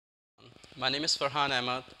My name is Farhan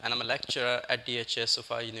Ahmed, and I'm a lecturer at DHS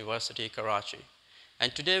Sufa University, Karachi.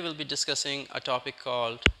 And today we'll be discussing a topic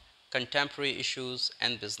called Contemporary Issues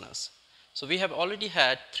and Business. So we have already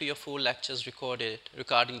had 3 or 4 lectures recorded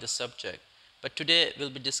regarding the subject, but today we'll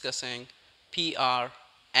be discussing PR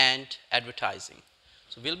and advertising.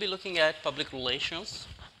 So we'll be looking at public relations,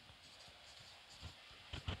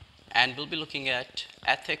 and we'll be looking at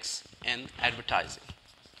ethics in advertising.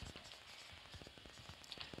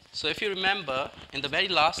 So if you remember, in the very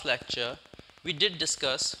last lecture, we did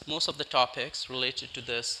discuss most of the topics related to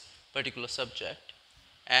this particular subject.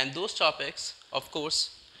 And those topics, of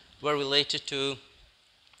course, were related to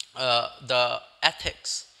the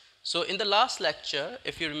ethics. So in the last lecture,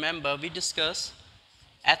 if you remember, we discussed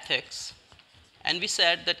ethics, and we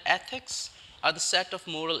said that ethics are the set of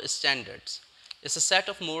moral standards. It's a set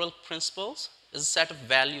of moral principles, it's a set of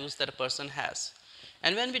values that a person has.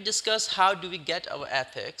 And when we discuss how do we get our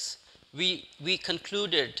ethics, we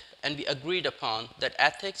concluded and we agreed upon that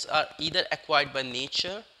ethics are either acquired by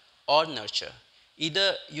nature or nurture.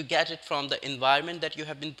 Either you get it from the environment that you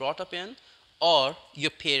have been brought up in, or your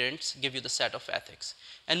parents give you the set of ethics.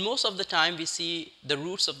 And most of the time we see the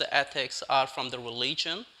roots of the ethics are from the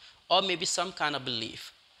religion or maybe some kind of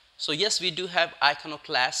belief. So yes, we do have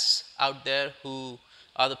iconoclasts out there who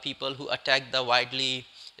are the people who attack the widely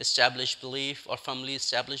established belief or firmly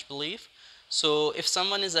established belief. So if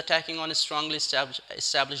someone is attacking on a strongly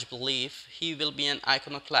established belief, he will be an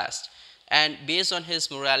iconoclast. And based on his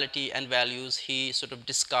morality and values, he sort of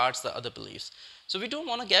discards the other beliefs. So we don't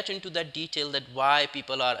want to get into that detail that why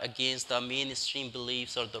people are against the mainstream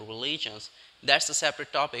beliefs or the religions. That's a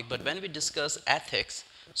separate topic. But when we discuss ethics,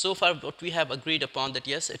 so far what we have agreed upon that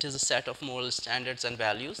yes, it is a set of moral standards and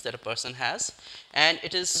values that a person has, and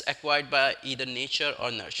it is acquired by either nature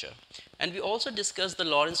or nurture. And we also discussed the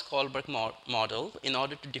Lawrence Kohlberg model in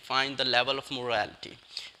order to define the level of morality.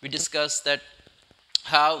 We discussed that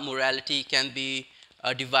how morality can be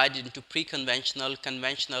divided into pre-conventional,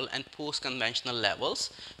 conventional, and post-conventional levels,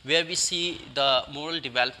 where we see the moral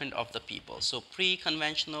development of the people. So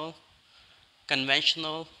pre-conventional,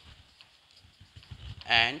 conventional,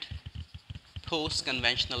 and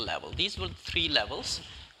post-conventional level. These were 3 levels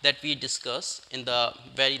that we discussed in the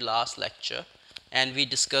very last lecture, and we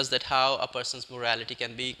discussed that how a person's morality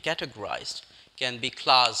can be categorized, can be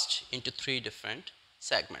classed into 3 different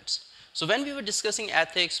segments. So when we were discussing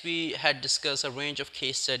ethics, we had discussed a range of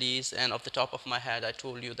case studies, and off the top of my head, I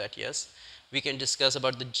told you that yes, we can discuss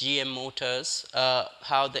about the GM motors,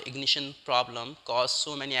 how the ignition problem caused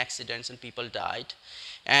so many accidents and people died.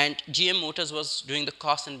 And GM Motors was doing the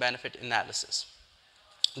cost and benefit analysis.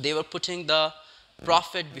 They were putting the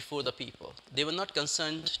profit before the people. They were not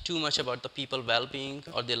concerned too much about the people well-being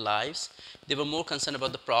or their lives. They were more concerned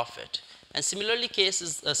about the profit. And similarly,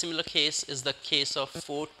 a similar case is the case of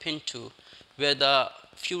Ford Pinto, where the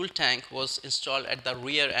fuel tank was installed at the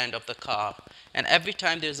rear end of the car. And every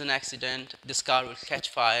time there's an accident, this car will catch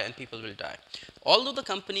fire and people will die. Although the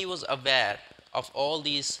company was aware of all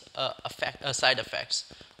these side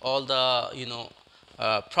effects, all the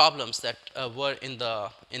problems that were in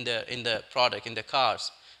the product, in the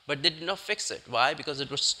cars, but they did not fix it. Why? Because it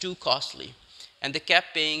was too costly, and they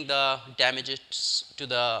kept paying the damages to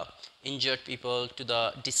the injured people, to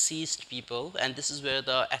the deceased people, and this is where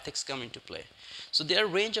the ethics come into play. So there are a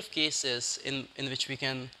range of cases in which we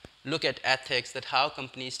can look at ethics, that how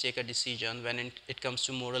companies take a decision when it comes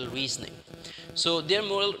to moral reasoning. So their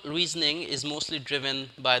moral reasoning is mostly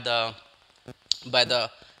driven by the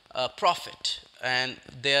profit, and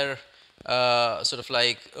their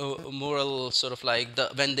moral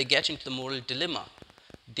when they get into the moral dilemma,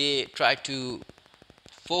 they try to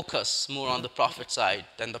focus more on the profit side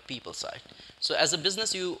than the people side. So as a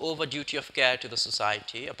business, you owe a duty of care to the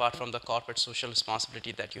society apart from the corporate social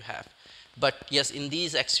responsibility that you have. But yes, in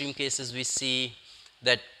these extreme cases, we see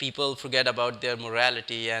that people forget about their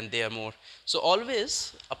morality and they are more. So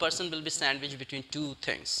always a person will be sandwiched between 2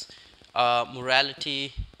 things,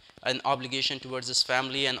 morality, an obligation towards his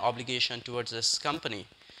family, and obligation towards his company.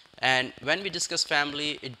 And when we discuss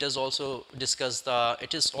family, it is also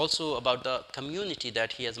about the community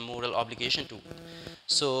that he has a moral obligation to.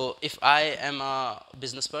 So if I am a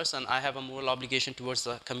business person, I have a moral obligation towards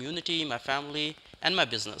the community, my family, and my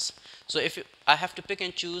business. So if I have to pick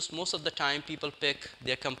and choose, most of the time people pick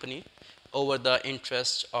their company over the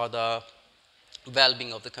interest or the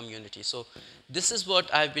well-being of the community. So this is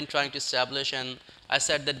what I've been trying to establish, and I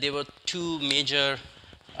said that there were 2 major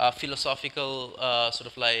philosophical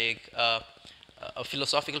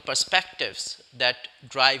philosophical perspectives that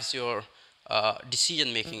drives your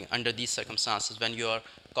decision making under these circumstances when you are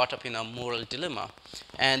caught up in a moral dilemma.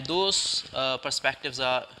 And those perspectives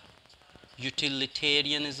are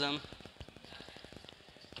utilitarianism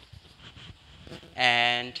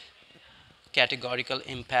and categorical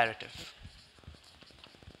imperative.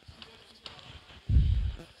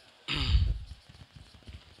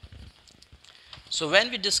 So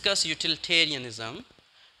when we discuss utilitarianism,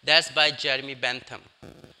 that's by Jeremy Bentham.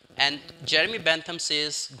 And Jeremy Bentham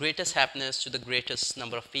says greatest happiness to the greatest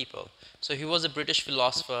number of people. So he was a British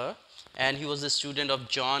philosopher and he was a student of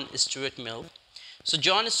John Stuart Mill. So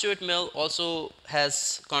John Stuart Mill also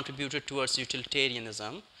has contributed towards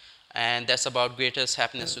utilitarianism, and that's about greatest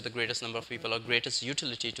happiness to the greatest number of people or greatest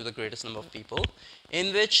utility to the greatest number of people,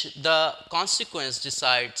 in which the consequence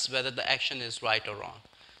decides whether the action is right or wrong.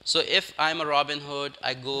 So if I'm a Robin Hood,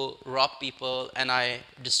 I go rob people and I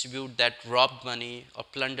distribute that robbed money or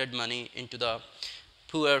plundered money into the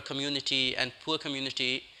poor community, and poor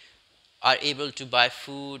community are able to buy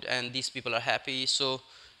food and these people are happy. So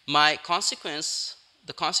my consequence,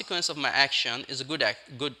 the consequence of my action is a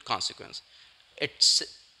good consequence. It's,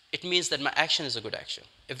 it means that my action is a good action.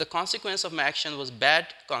 If the consequence of my action was bad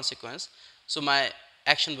consequence, so my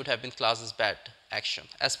action would have been classed as bad action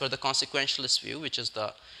as per the consequentialist view, which is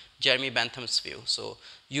the Jeremy Bentham's view. So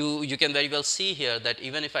you can very well see here that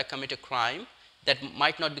even if I commit a crime, that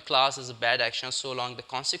might not be classed as a bad action so long the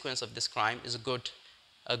consequence of this crime is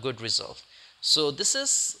a good result. So this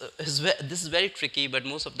is very tricky, but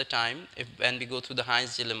most of the time, when we go through the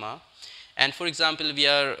Heinz dilemma, and for example, we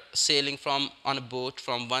are sailing on a boat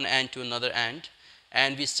from one end to another end,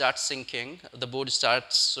 and we start sinking. The boat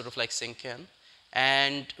starts sort of like sinking,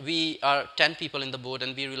 and we are 10 people in the boat,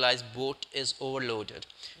 and we realize boat is overloaded.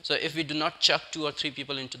 So if we do not chuck 2 or 3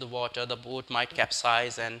 people into the water, the boat might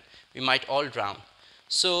capsize and we might all drown.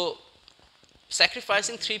 So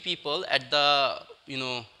sacrificing 3 people at the,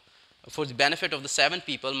 for the benefit of the 7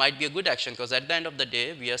 people might be a good action, because at the end of the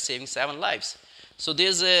day we are saving 7 lives. So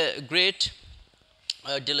there's a great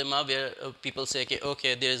dilemma where people say,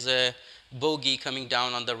 okay, there's a bogie coming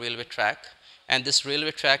down on the railway track, and this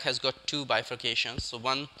railway track has got 2 bifurcations. So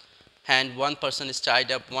one hand, one person is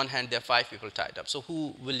tied up, one hand there are 5 people tied up. So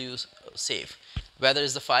who will you save? Whether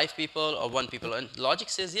it's the 5 people or 1 people. And logic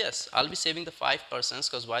says, yes, I'll be saving the 5 persons,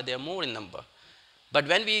 because why? They are more in number. But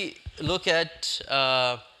when we look at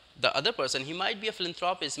the other person, he might be a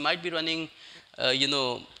philanthropist, he might be running,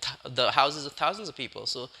 the houses of thousands of people.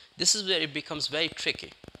 So this is where it becomes very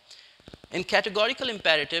tricky. In categorical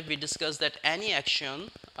imperative, we discuss that any action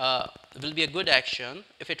will be a good action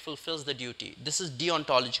if it fulfills the duty. This is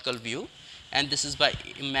deontological view, and this is by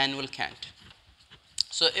Immanuel Kant.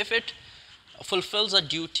 So if it fulfills a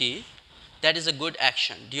duty, that is a good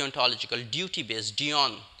action, deontological, duty-based,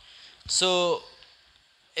 deon. So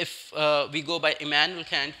if we go by Immanuel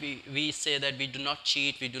Kant, we say that we do not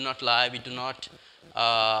cheat, we do not lie, we do not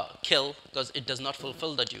kill, because it does not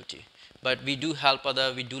fulfill the duty. But we do help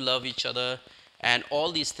other, we do love each other, and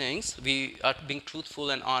all these things, we are being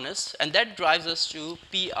truthful and honest, and that drives us to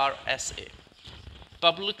PRSA,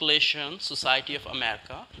 Public Relations Society of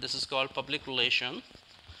America. This is called Public Relations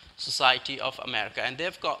Society of America, and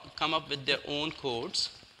they've come up with their own codes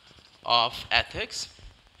of ethics.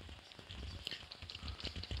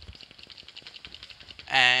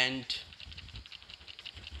 And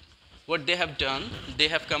what they have done, they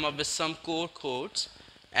have come up with some core codes,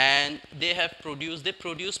 and they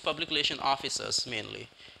produce public relation officers mainly,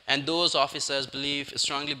 and those officers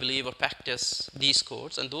strongly believe or practice these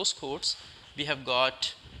codes. And those codes, we have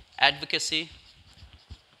got advocacy,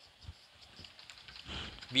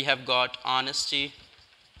 we have got honesty,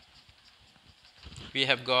 we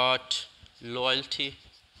have got loyalty,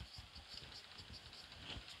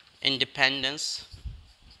 independence,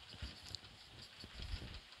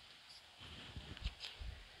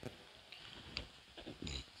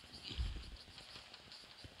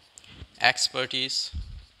 expertise,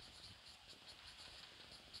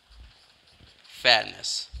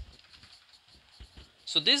 fairness.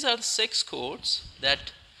 So these are the 6 codes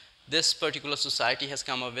that this particular society has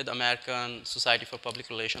come up with, American Society for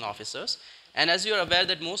Public Relation Officers. And as you are aware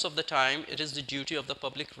that most of the time it is the duty of the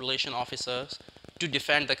public relation officers to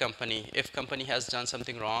defend the company if company has done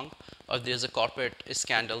something wrong or there's a corporate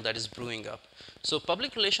scandal that is brewing up. So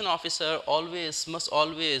public relation officer must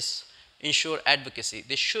always ensure advocacy.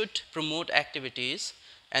 They should promote activities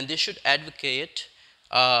and they should advocate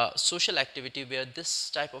social activity where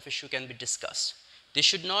this type of issue can be discussed. They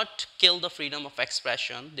should not kill the freedom of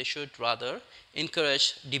expression. They should rather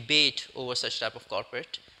encourage debate over such type of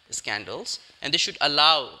corporate scandals, and they should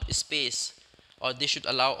allow space, or they should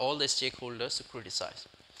allow all the stakeholders to criticize.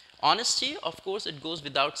 Honesty, of course, it goes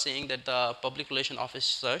without saying that the public relation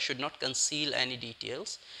officer should not conceal any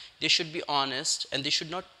details. They should be honest and they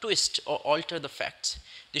should not twist or alter the facts.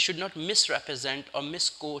 They should not misrepresent or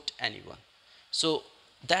misquote anyone. So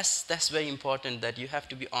that's very important, that you have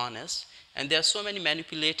to be honest. And there are so many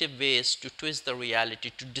manipulative ways to twist the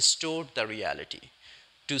reality, to distort the reality,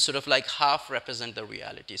 to sort of like half represent the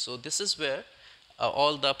reality. So this is where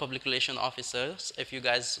all the public relation officers, if you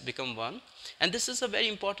guys become one, and this is a very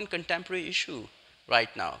important contemporary issue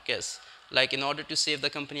right now, because like in order to save the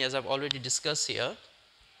company, as I've already discussed here,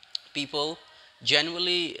 people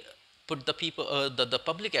generally put the people the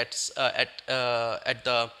public at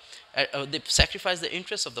the they sacrifice the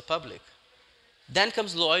interests of the public. Then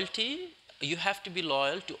comes loyalty. You have to be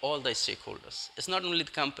loyal to all the stakeholders. It's not only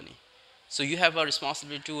the company. So you have a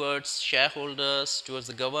responsibility towards shareholders, towards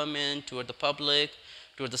the government, toward the public,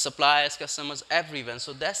 toward the suppliers, customers, everyone.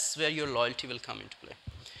 So that's where your loyalty will come into play.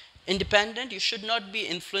 Independent, you should not be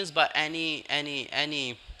influenced by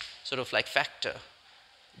any sort of like factor,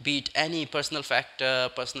 be it any personal factor,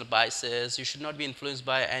 personal biases. You should not be influenced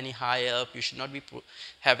by any high up. You should not be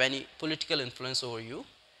have any political influence over you,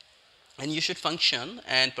 and you should function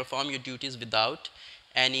and perform your duties without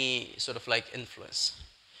any sort of like influence.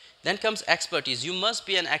 Then comes expertise. You must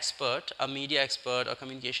be an expert, a media expert or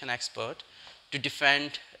communication expert, to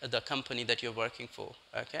defend the company that you're working for,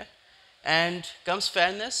 okay? And comes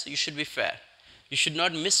fairness. You should be fair. You should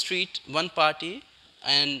not mistreat one party,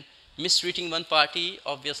 and mistreating one party,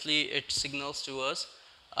 obviously it signals to us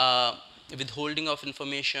withholding of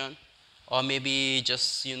information, or maybe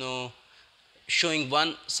just, you know, showing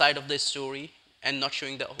one side of the story and not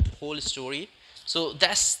showing the whole story. So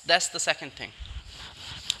that's the second thing.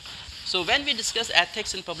 So when we discuss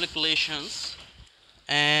ethics in public relations,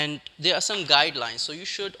 and there are some guidelines, so you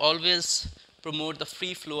should always promote the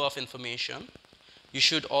free flow of information. You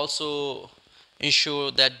should also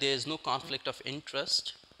ensure that there is no conflict of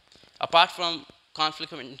interest. Apart from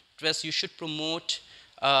conflict of interest, you should promote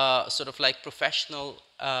sort of like professional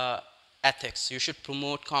ethics. You should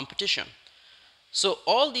promote competition. So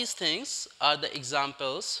all these things are the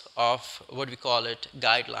examples of what we call it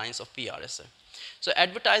guidelines of PRSA. So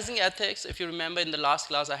advertising ethics, if you remember in the last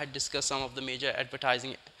class, I had discussed some of the major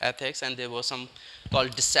advertising ethics, and there was some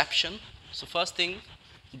called deception. So first thing,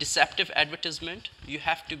 deceptive advertisement, you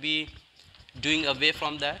have to be doing away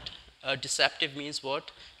from that. Deceptive means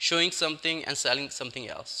what? Showing something and selling something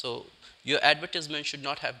else. So your advertisement should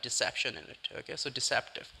not have deception in it, okay? So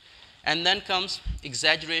deceptive. And then comes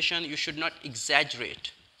exaggeration. You should not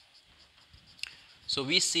exaggerate. So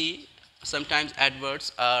we see sometimes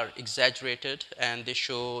adverts are exaggerated and they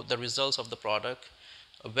show the results of the product,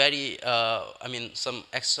 I mean, some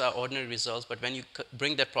extraordinary results, but when you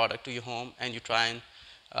bring that product to your home and you try and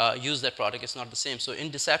use that product, it's not the same. So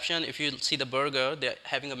in deception, if you see the burger, they're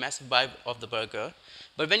having a massive buy of the burger,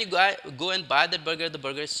 but when you go and buy that burger, the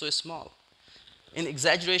burger is so small. In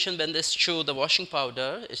exaggeration, when they show the washing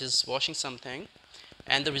powder, it is washing something,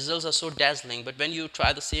 and the results are so dazzling, but when you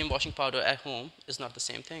try the same washing powder at home, it's not the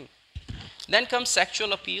same thing. Then comes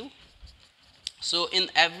sexual appeal. So in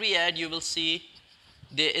every ad, you will see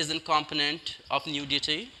there is a component of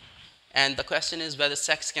nudity, and the question is whether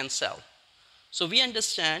sex can sell. So we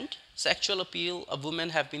understand sexual appeal of women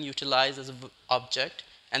have been utilized as an object,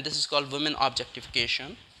 and this is called women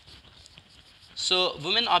objectification. So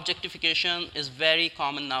women objectification is very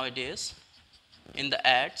common nowadays in the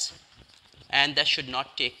ads, and that should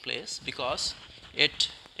not take place because it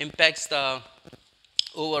impacts the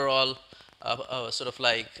overall sort of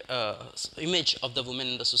like image of the woman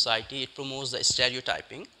in the society. It promotes the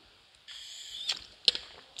stereotyping,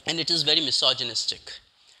 and it is very misogynistic.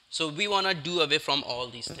 So we want to do away from all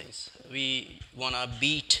these things. We want to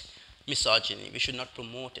beat misogyny. We should not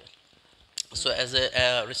promote it. So as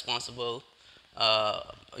a responsible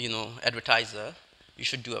advertiser, you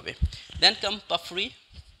should do away. Then come puffery.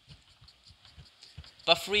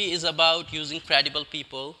 Puffery is about using credible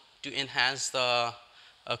people to enhance the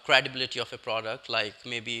credibility of a product, like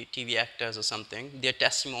maybe TV actors or something. Their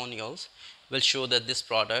testimonials will show that this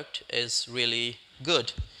product is really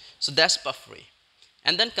good. So that's puffery.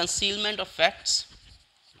 And then concealment of facts.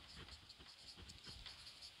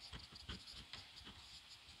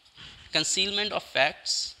 Concealment of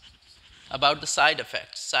facts about the side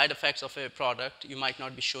effects of a product. You might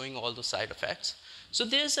not be showing all those side effects. So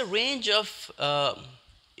there's a range of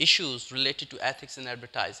issues related to ethics in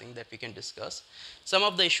advertising that we can discuss. Some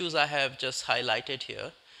of the issues I have just highlighted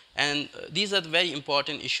here, and these are the very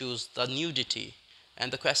important issues. The nudity,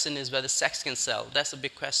 and the question is whether sex can sell. That's a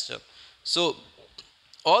big question. So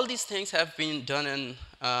all these things have been done in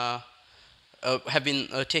have been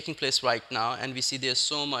taking place right now, and we see there's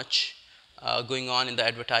so much going on in the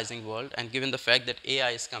advertising world, and given the fact that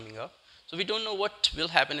AI is coming up, so we don't know what will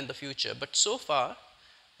happen in the future. But so far,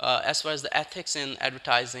 as far as the ethics in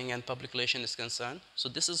advertising and public relation is concerned, so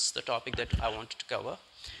this is the topic that I wanted to cover.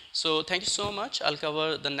 So thank you so much. I'll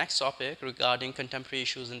cover the next topic regarding contemporary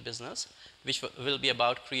issues in business, which will be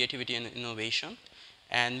about creativity and innovation.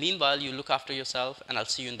 And meanwhile, you look after yourself, and I'll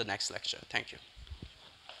see you in the next lecture. Thank you.